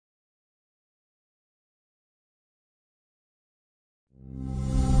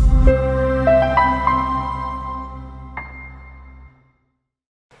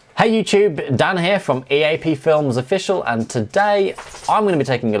Hey YouTube, Dan here from EAP Films Official, and today I'm going to be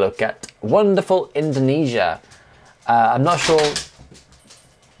taking a look at wonderful Indonesia. I'm not sure...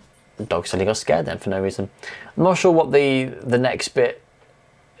 The dog suddenly got scared then for no reason. I'm not sure what the next bit,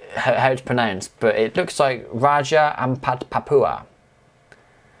 how it's pronounced, but it looks like Raja Ampat Papua.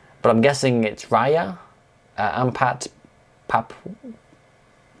 But I'm guessing it's Raya? Ampat Papa?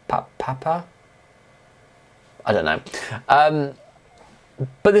 I don't know.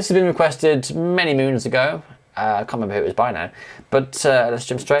 But this has been requested many moons ago. I can't remember who it was by now. But let's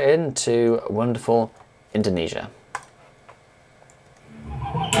jump straight into wonderful Indonesia.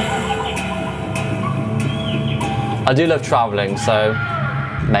 I do love travelling, so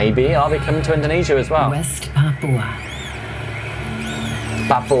maybe I'll be coming to Indonesia as well. West Papua.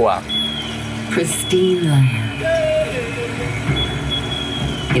 Papua. Pristine land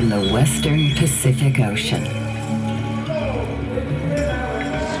in the western Pacific Ocean.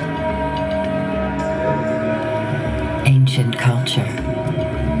 Ancient culture.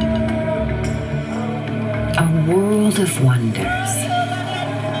 A world of wonders.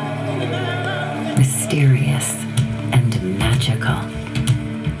 Mysterious and magical.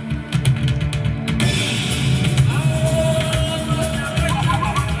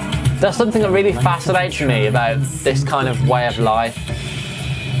 There's something that really fascinates me about this kind of way of life.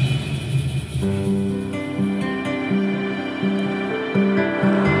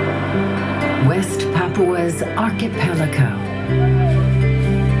 West Papua's archipelago.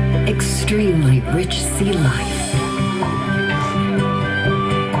 Extremely rich sea life.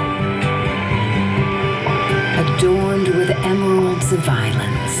 Adorned with emeralds of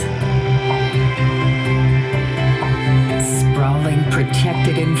islands. Sprawling,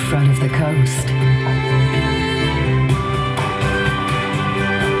 protected in front of the coast.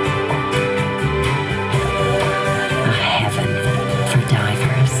 A heaven for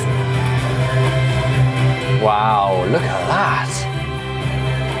divers. Wow, look at that!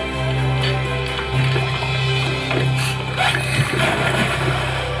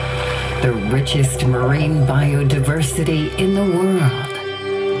 The richest marine biodiversity in the world.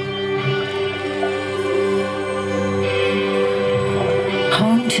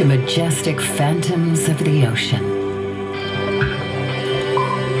 Home to majestic phantoms of the ocean.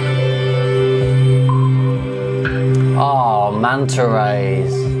 Oh, manta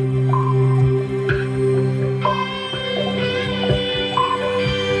rays.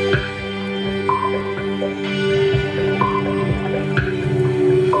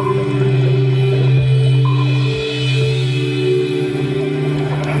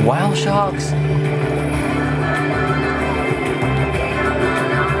 Whale sharks?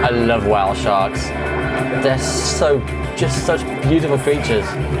 I love whale sharks. They're just such beautiful creatures.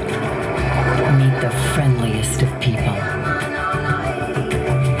 Meet the friendliest of people.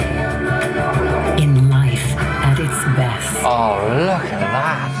 In life at its best. Oh, look at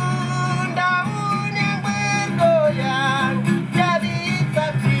that.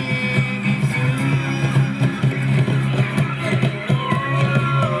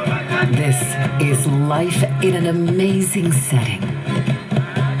 This is life in an amazing setting,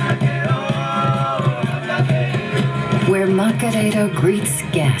 where Macaredo greets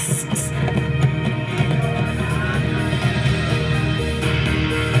guests.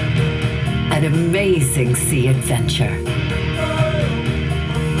 An amazing sea adventure.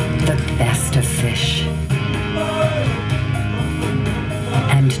 The best of fish.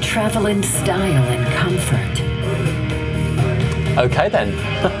 And travel in style and comfort. Okay then.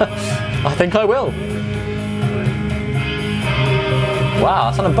 I think I will. Wow,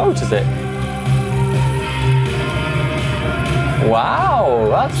 that's on a boat, is it? Wow,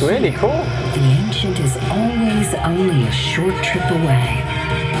 that's really cool. The ancient is always only a short trip away,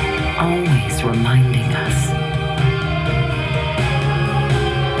 always reminding us.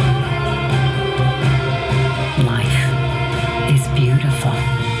 Life is beautiful.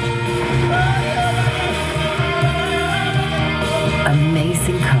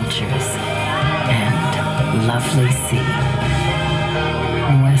 Amazing cultures and lovely sea.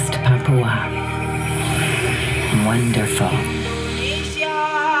 West Papua. Wonderful.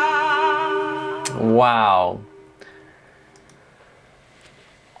 Wow.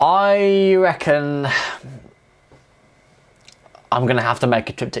 I reckon I'm gonna have to make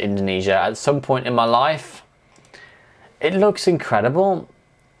a trip to Indonesia at some point in my life. It looks incredible.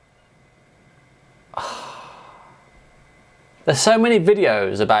 There's so many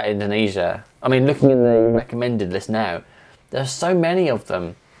videos about Indonesia. I mean, looking in the recommended list now, there's so many of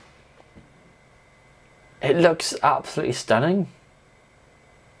them. It looks absolutely stunning.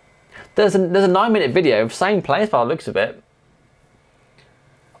 There's a 9-minute video of same place by the looks of it.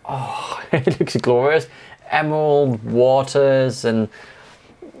 Oh, it looks glorious. Emerald waters and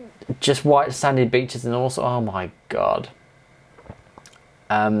just white sandy beaches and also, oh my god.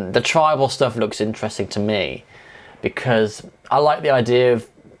 The tribal stuff looks interesting to me because I like the idea of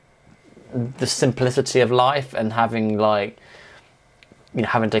the simplicity of life and having like, you know,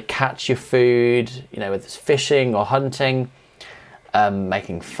 having to catch your food, you know, whether it's fishing or hunting,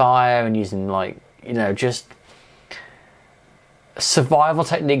 making fire and using like, you know, just survival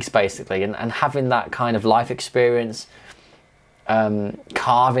techniques basically, and having that kind of life experience,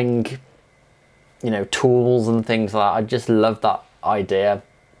 carving, you know, tools and things like that. I just love that idea.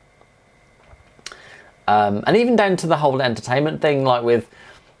 And even down to the whole entertainment thing, like with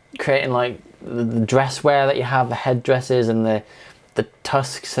creating like the dress wear that you have, the headdresses and the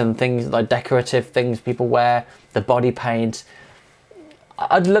tusks and things like decorative things people wear, the body paint.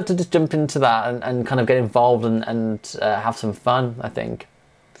 I'd love to just jump into that and kind of get involved and have some fun, I think.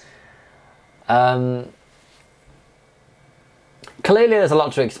 Clearly there's a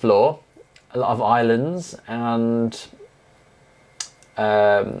lot to explore, a lot of islands and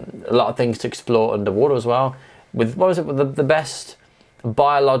a lot of things to explore underwater as well. With, what was it, with the best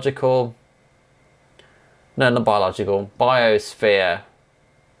biological, no, not biological, biosphere,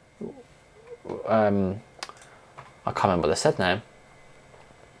 I can't remember what they said now.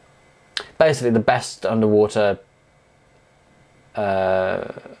 Basically the best underwater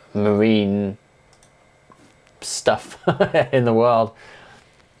marine stuff in the world.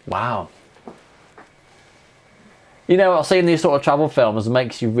 Wow. You know, seeing these sort of travel films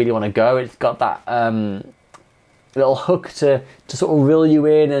makes you really want to go. It's got that little hook to sort of reel you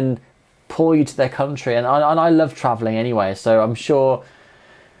in and pull you to their country. And I love traveling anyway, so I'm sure,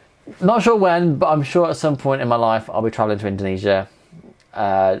 not sure when, but I'm sure at some point in my life I'll be traveling to Indonesia.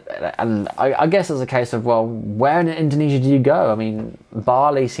 And I guess it's a case of, well, where in Indonesia do you go? I mean,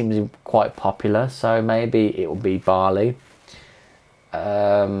 Bali seems quite popular, so maybe it will be Bali.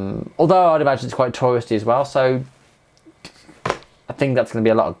 Although I'd imagine it's quite touristy as well, so I think that's going to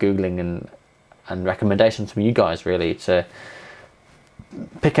be a lot of Googling and recommendations from you guys, really, to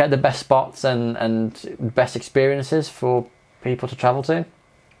pick out the best spots and best experiences for people to travel to.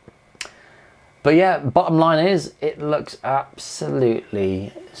 But yeah, bottom line is, it looks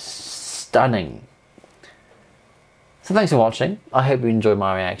absolutely stunning. So thanks for watching. I hope you enjoyed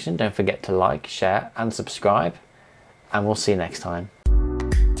my reaction. Don't forget to like, share and subscribe. And we'll see you next time.